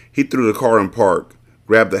 He threw the car in park,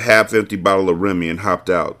 grabbed the half-empty bottle of Remy, and hopped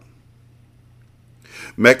out.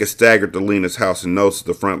 Mecca staggered to Lena's house and noticed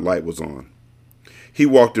the front light was on. He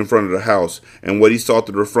walked in front of the house, and what he saw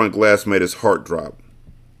through the front glass made his heart drop.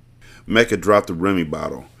 Mecca dropped the Remy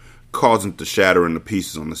bottle, causing it to shatter into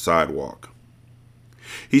pieces on the sidewalk.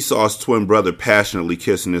 He saw his twin brother passionately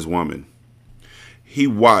kissing his woman. He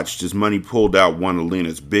watched as Money pulled out one of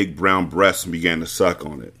Lena's big brown breasts and began to suck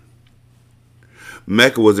on it.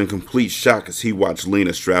 Mecca was in complete shock as he watched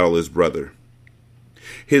Lena straddle his brother.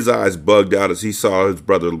 His eyes bugged out as he saw his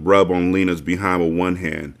brother rub on Lena's behind with one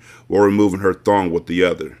hand while removing her thong with the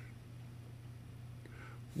other.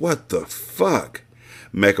 What the fuck?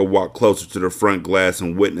 Mecca walked closer to the front glass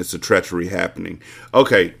and witnessed the treachery happening.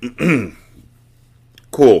 Okay,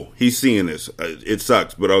 cool. He's seeing this. It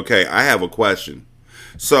sucks, but okay, I have a question.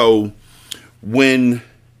 So, when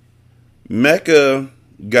Mecca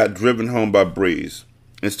got driven home by Breeze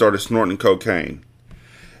and started snorting cocaine,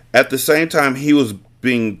 at the same time he was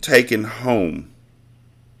being taken home,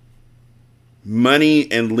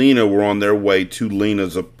 Money and Lena were on their way to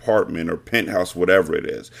Lena's apartment or penthouse, whatever it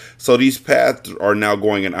is. So these paths are now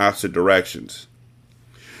going in opposite directions.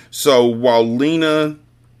 So while Lena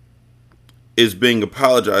is being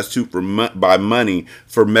apologized to by Money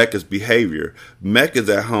for Mecca's behavior, Mecca's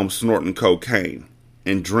at home snorting cocaine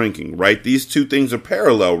and drinking, right? These two things are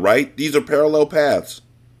parallel, right? These are parallel paths.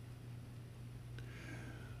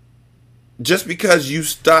 Just because you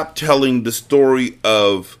stop telling the story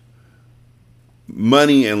of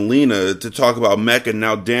Money and Lena to talk about Mecca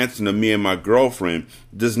now dancing to Me and My Girlfriend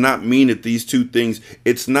does not mean that these two things,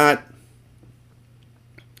 it's not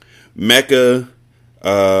Mecca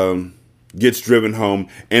gets driven home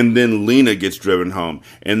and then Lena gets driven home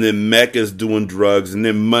and then Mecca's doing drugs and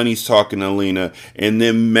then Money's talking to Lena and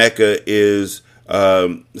then Mecca is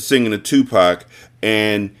singing to Tupac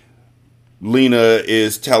and Lena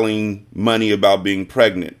is telling Money about being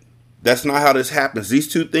pregnant. That's not how this happens.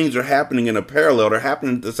 These two things are happening in a parallel. They're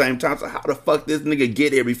happening at the same time. So how the fuck did this nigga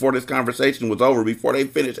get here before this conversation was over, before they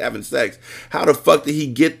finished having sex? How the fuck did he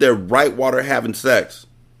get there right while they're having sex?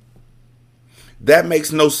 That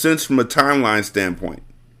makes no sense from a timeline standpoint.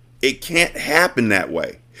 It can't happen that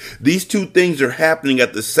way. These two things are happening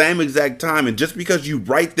at the same exact time, and just because you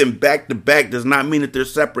write them back to back does not mean that they're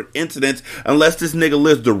separate incidents unless this nigga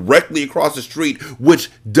lives directly across the street, which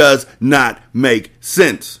does not make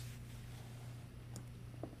sense.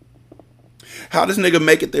 How does nigga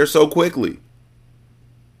make it there so quickly?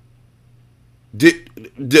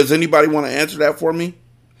 Does anybody want to answer that for me?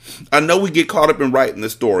 I know we get caught up in writing the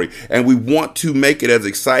story and we want to make it as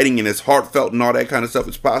exciting and as heartfelt and all that kind of stuff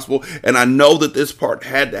as possible. And I know that this part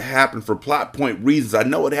had to happen for plot point reasons. I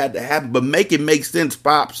know it had to happen, but make it make sense,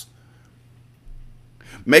 Pops.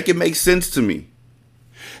 Make it make sense to me.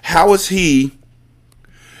 How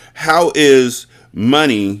is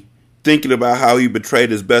Money thinking about how he betrayed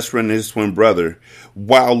his best friend and his twin brother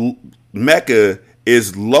while Mecca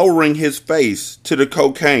is lowering his face to the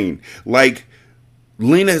cocaine? Like,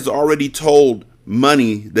 Lena has already told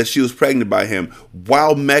Money that she was pregnant by him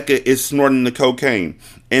while Mecca is snorting the cocaine.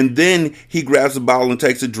 And then he grabs a bottle and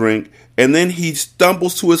takes a drink. And then he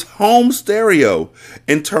stumbles to his home stereo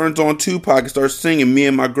and turns on Tupac and starts singing Me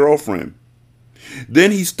and My Girlfriend.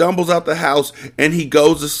 Then he stumbles out the house and he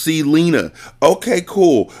goes to see Lena. Okay,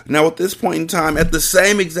 cool. Now at this point in time, at the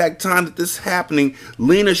same exact time that this is happening,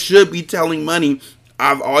 Lena should be telling Money,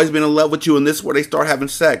 I've always been in love with you, and this is where they start having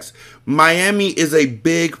sex. Miami is a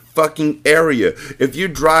big fucking area. If you're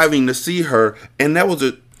driving to see her, and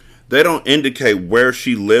they don't indicate where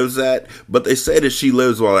she lives at, but they say that she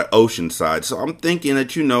lives on the Oceanside. So I'm thinking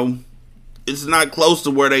that, it's not close to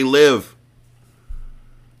where they live.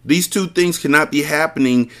 These two things cannot be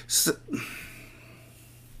happening.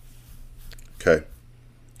 Okay.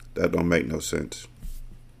 That don't make no sense.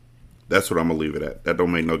 That's what I'm going to leave it at. That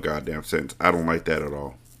don't make no goddamn sense. I don't like that at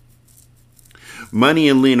all. Money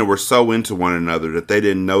and Lena were so into one another that they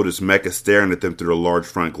didn't notice Mecca staring at them through the large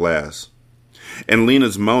front glass. And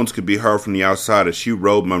Lena's moans could be heard from the outside as she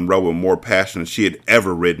rode Monroe with more passion than she had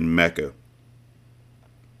ever ridden Mecca.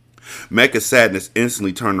 Mecca's sadness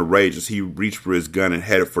instantly turned to rage as he reached for his gun and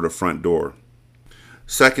headed for the front door.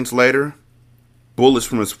 Seconds later, bullets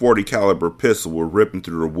from his .40 caliber pistol were ripping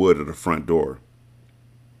through the wood of the front door.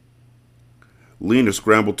 Lena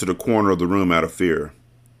scrambled to the corner of the room out of fear.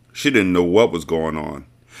 She didn't know what was going on,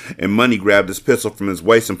 and Money grabbed his pistol from his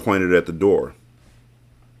waist and pointed it at the door.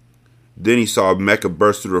 Then he saw Mecca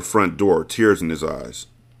burst through the front door, tears in his eyes.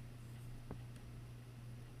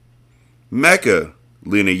 "Mecca!"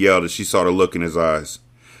 Lena yelled as she saw the look in his eyes.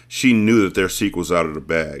 She knew that their secret was out of the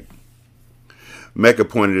bag. Mecca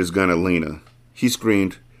pointed his gun at Lena. He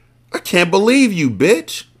screamed, "I can't believe you,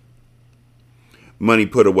 bitch!" Money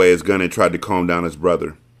put away his gun and tried to calm down his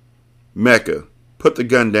brother. "Mecca, put the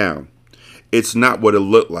gun down. It's not what it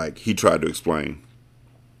looked like," he tried to explain.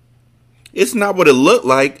 "It's not what it looked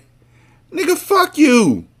like? Nigga, fuck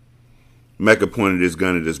you!" Mecca pointed his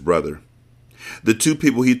gun at his brother. The two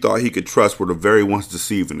people he thought he could trust were the very ones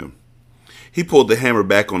deceiving him. He pulled the hammer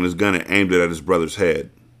back on his gun and aimed it at his brother's head.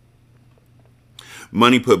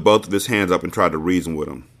 Money put both of his hands up and tried to reason with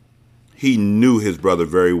him. He knew his brother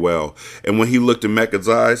very well, and when he looked in Mecca's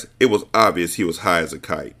eyes, it was obvious he was high as a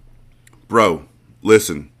kite. Bro,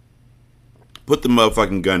 listen. Put the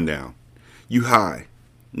motherfucking gun down. You high.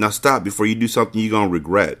 Now stop before you do something you're gonna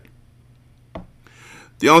regret.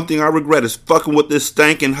 The only thing I regret is fucking with this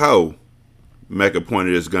stankin' hoe. Mecca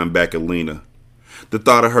pointed his gun back at Lena. The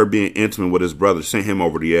thought of her being intimate with his brother sent him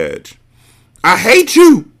over the edge. I hate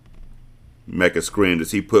you! Mecca screamed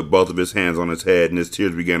as he put both of his hands on his head and his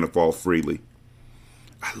tears began to fall freely.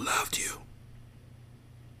 I loved you.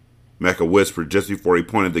 Mecca whispered just before he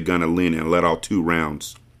pointed the gun at Lena and let out 2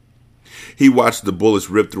 rounds. He watched the bullets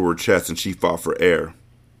rip through her chest and she fought for air.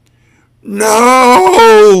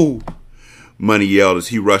 No! Money yelled as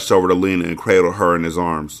he rushed over to Lena and cradled her in his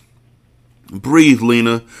arms. Breathe,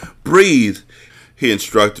 Lena. Breathe, he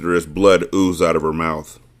instructed her as blood oozed out of her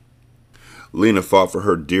mouth. Lena fought for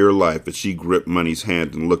her dear life as she gripped Money's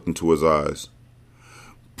hand and looked into his eyes.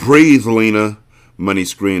 Breathe, Lena, Money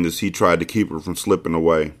screamed as he tried to keep her from slipping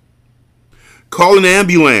away. Call an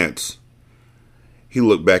ambulance! He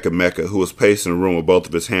looked back at Mecca, who was pacing the room with both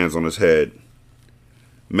of his hands on his head.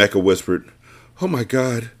 Mecca whispered, Oh my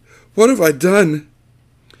God, what have I done?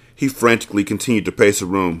 He frantically continued to pace the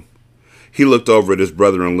room. He looked over at his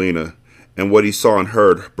brother and Lena, and what he saw and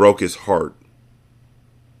heard broke his heart.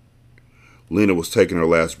 Lena was taking her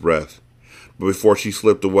last breath, but before she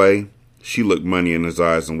slipped away, she looked Money in his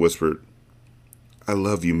eyes and whispered, I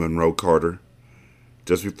love you, Monroe Carter,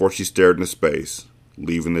 just before she stared into space,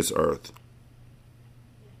 leaving this earth.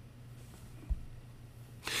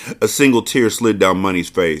 A single tear slid down Money's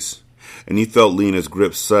face, and he felt Lena's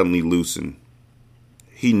grip suddenly loosen.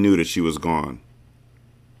 He knew that she was gone.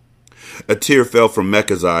 A tear fell from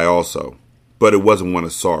Mecca's eye also, but it wasn't one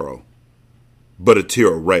of sorrow, but a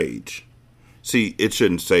tear of rage. See, it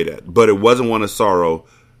shouldn't say that, but it wasn't one of sorrow,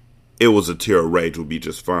 it was a tear of rage would be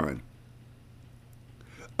just fine.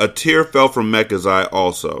 A tear fell from Mecca's eye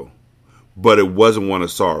also, but it wasn't one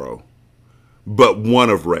of sorrow, but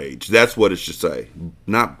one of rage. That's what it should say,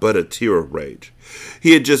 not but a tear of rage.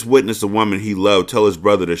 He had just witnessed a woman he loved tell his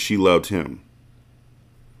brother that she loved him.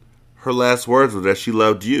 Her last words were that she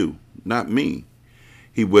loved you, not me,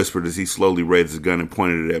 he whispered as he slowly raised his gun and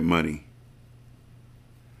pointed it at Money.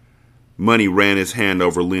 Money ran his hand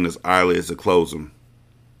over Lena's eyelids to close them,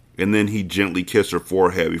 and then he gently kissed her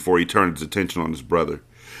forehead before he turned his attention on his brother.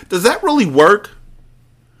 Does that really work?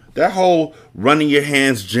 That whole running your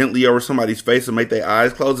hands gently over somebody's face and make their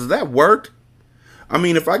eyes close, does that work? I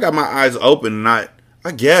mean, if I got my eyes open, I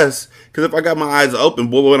guess, because if I got my eyes open,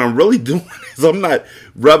 boy, what I'm really doing is I'm not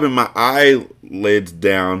rubbing my eyelids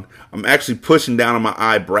down. I'm actually pushing down on my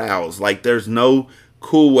eyebrows. Like, there's no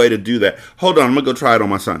cool way to do that. Hold on, I'm going to go try it on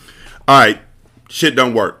my son. All right, shit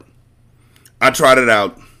don't work. I tried it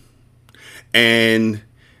out, and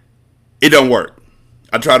it don't work.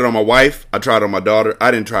 I tried it on my wife. I tried it on my daughter.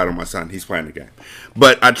 I didn't try it on my son. He's playing the game.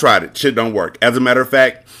 But I tried it. Shit don't work. As a matter of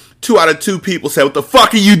fact, 2 out of 2 people said, what the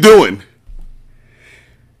fuck are you doing?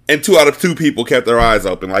 And 2 out of 2 people kept their eyes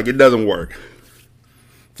open. Like, it doesn't work.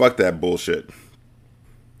 Fuck that bullshit.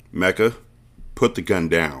 Mecca, put the gun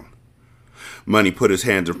down. Money put his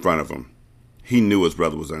hands in front of him. He knew his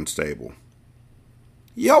brother was unstable.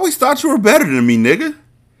 You always thought you were better than me, nigga.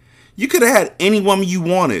 You could have had any woman you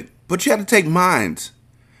wanted, but you had to take mines.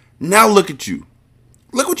 Now look at you.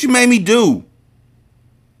 Look what you made me do.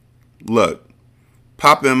 Look,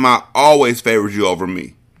 Papa and Ma always favored you over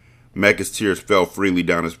me. Mecca's tears fell freely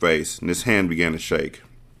down his face, and his hand began to shake.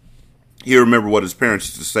 He remembered what his parents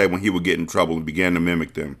used to say when he would get in trouble and began to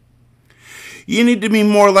mimic them. You need to be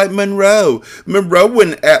more like Monroe. Monroe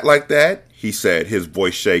wouldn't act like that, he said, his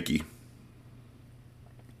voice shaky.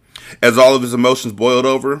 As all of his emotions boiled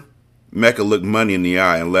over, Mecca looked Money in the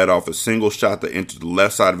eye and let off a single shot that entered the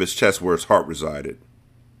left side of his chest where his heart resided.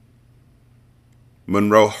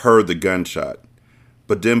 Monroe heard the gunshot,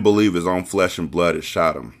 but didn't believe his own flesh and blood had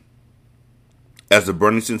shot him. As the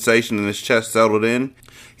burning sensation in his chest settled in,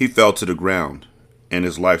 he fell to the ground, and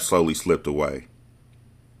his life slowly slipped away.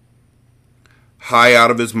 High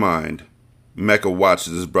out of his mind, Mecca watched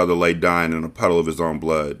as his brother lay dying in a puddle of his own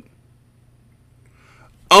blood.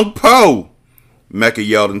 Unc Po! Mecca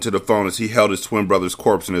yelled into the phone as he held his twin brother's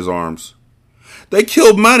corpse in his arms. They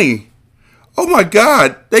killed Money! Oh my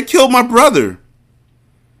God! They killed my brother!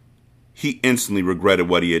 He instantly regretted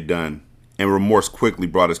what he had done, and remorse quickly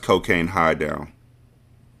brought his cocaine high down.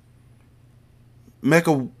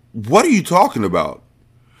 Mecca, what are you talking about?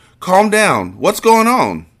 Calm down. What's going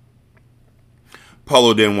on?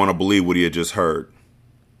 Polo didn't want to believe what he had just heard.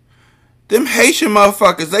 Them Haitian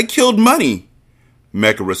motherfuckers, they killed money,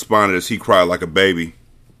 Mecca responded as he cried like a baby.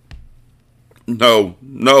 No.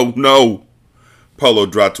 Polo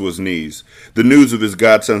dropped to his knees. The news of his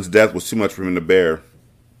godson's death was too much for him to bear.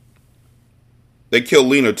 They killed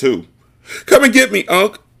Lena too. Come and get me,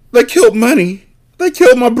 Unc. They killed money. They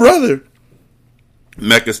killed my brother,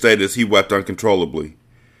 Mecca stated as he wept uncontrollably.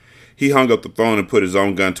 He hung up the phone and put his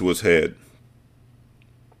own gun to his head.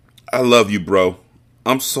 I love you, bro.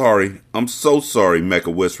 I'm sorry. I'm so sorry, Mecca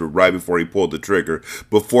whispered right before he pulled the trigger.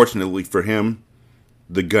 But fortunately for him,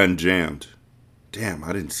 the gun jammed. Damn,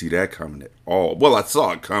 I didn't see that coming at all. Well, I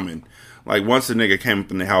saw it coming. Like, once the nigga came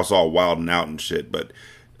up in the house all wild and out and shit. But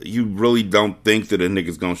you really don't think that a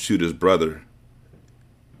nigga's gonna shoot his brother.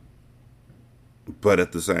 But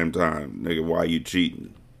at the same time, nigga, why you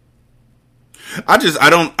cheating? I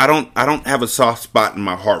don't have a soft spot in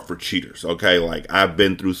my heart for cheaters, okay? Like, I've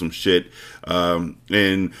been through some shit,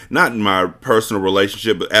 and not in my personal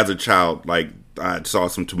relationship, but as a child, like, I saw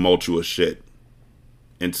some tumultuous shit.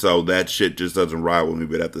 And so that shit just doesn't ride with me,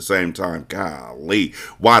 but at the same time, golly,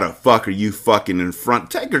 why the fuck are you fucking in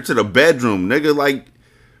front? Take her to the bedroom, nigga, like,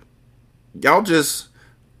 y'all just,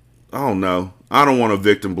 I don't know. I don't want to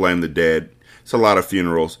victim blame the dead. It's a lot of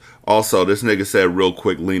funerals. Also, this nigga said real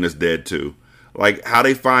quick, Lena's dead too. Like, how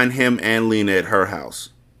they find him and Lena at her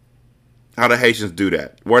house? How the Haitians do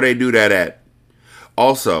that? Where they do that at?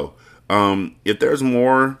 Also, if there's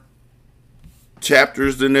more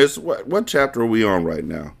chapters than this, what chapter are we on right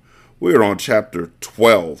now? We're on chapter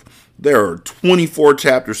 12. There are 24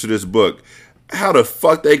 chapters to this book. How the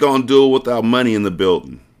fuck they gonna do it without money in the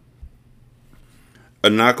building? A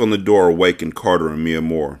knock on the door awakened Carter and Mia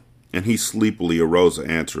Moore, and he sleepily arose to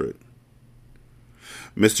answer it.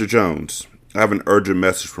 Mr. Jones, I have an urgent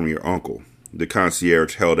message from your uncle. The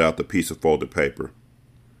concierge held out the piece of folded paper.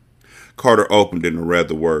 Carter opened it and read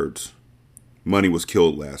the words. Money was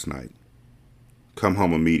killed last night. Come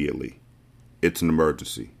home immediately. It's an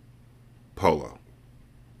emergency. Polo.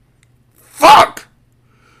 Fuck!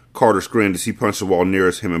 Carter screamed as he punched the wall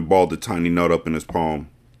nearest him and balled the tiny note up in his palm.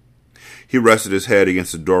 He rested his head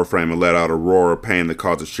against the doorframe and let out a roar of pain that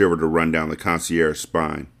caused a shiver to run down the concierge's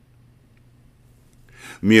spine.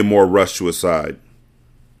 Mia Moore rushed to his side.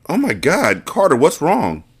 Oh my God, Carter, what's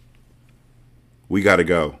wrong? We gotta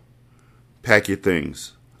go. Pack your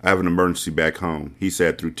things. I have an emergency back home, he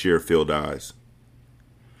said through tear-filled eyes.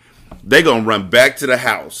 They gonna run back to the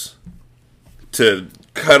house to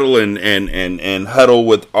cuddle and huddle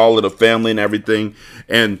with all of the family and everything.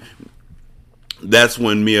 And that's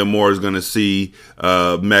when Mia Moore is going to see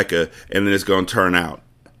Mecca, and then it's going to turn out.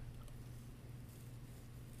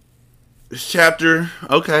 This chapter,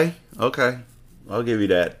 okay, I'll give you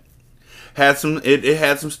that. It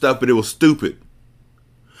had some stuff, but it was stupid.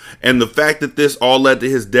 And the fact that this all led to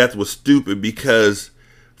his death was stupid because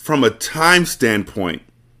from a time standpoint,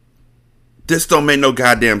 this don't make no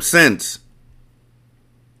goddamn sense.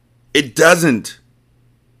 It doesn't.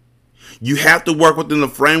 You have to work within the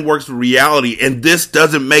frameworks of reality, and this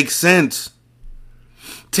doesn't make sense.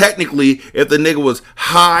 Technically, if the nigga was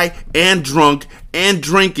high and drunk and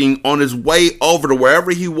drinking on his way over to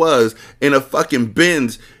wherever he was in a fucking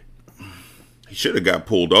Benz, he should have got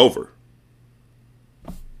pulled over.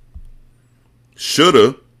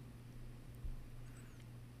 Shoulda.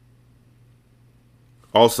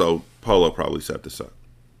 Also, Polo probably set this up.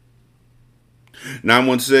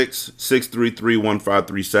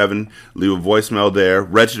 916-633-1537. Leave a voicemail there.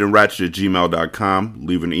 wretchedandratchet@gmail.com.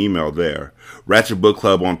 Leave an email there. Ratchet Book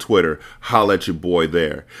Club on Twitter. Holla at your boy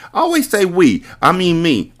there. I always say we. I mean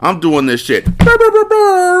me. I'm doing this shit.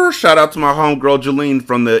 Shout out to my homegirl Jolene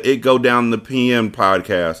from the It Go Down in the PM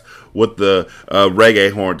podcast with the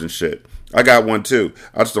reggae horns and shit. I got one too.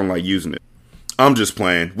 I just don't like using it. I'm just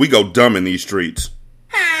playing. We go dumb in these streets.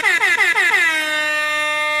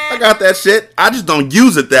 I got that shit. I just don't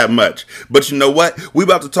use it that much. But you know what? We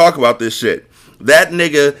about to talk about this shit. That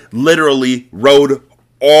nigga literally rode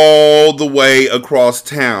all the way across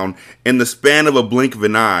town in the span of a blink of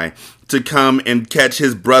an eye to come and catch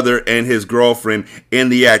his brother and his girlfriend in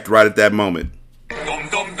the act right at that moment.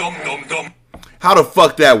 How the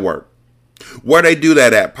fuck that work? Where they do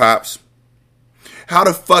that at, Pops? How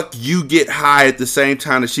the fuck you get high at the same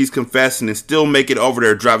time that she's confessing and still make it over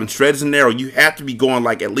there driving straight as an arrow? You have to be going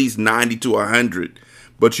like at least 90 to 100,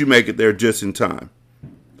 but you make it there just in time.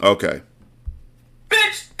 Okay.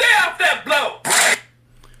 Bitch, stay off that blow!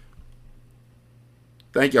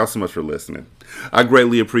 Thank y'all so much for listening. I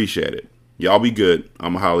greatly appreciate it. Y'all be good.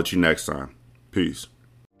 I'm gonna holler at you next time. Peace.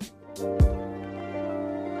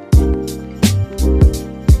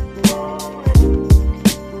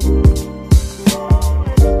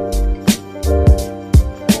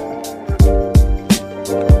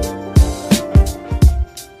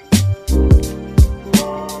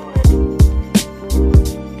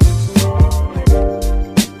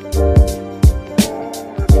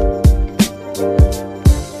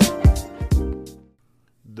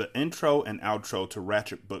 intro and outro to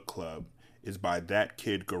Ratchet Book Club is by That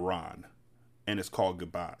Kid Garan, and it's called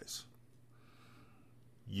Goodbyes.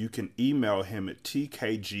 You can email him at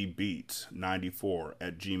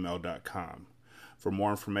tkgbeats94@gmail.com for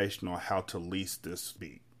more information on how to lease this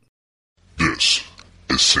beat. This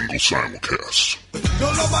is Single Simulcast.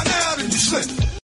 Don't know by now, then you slip.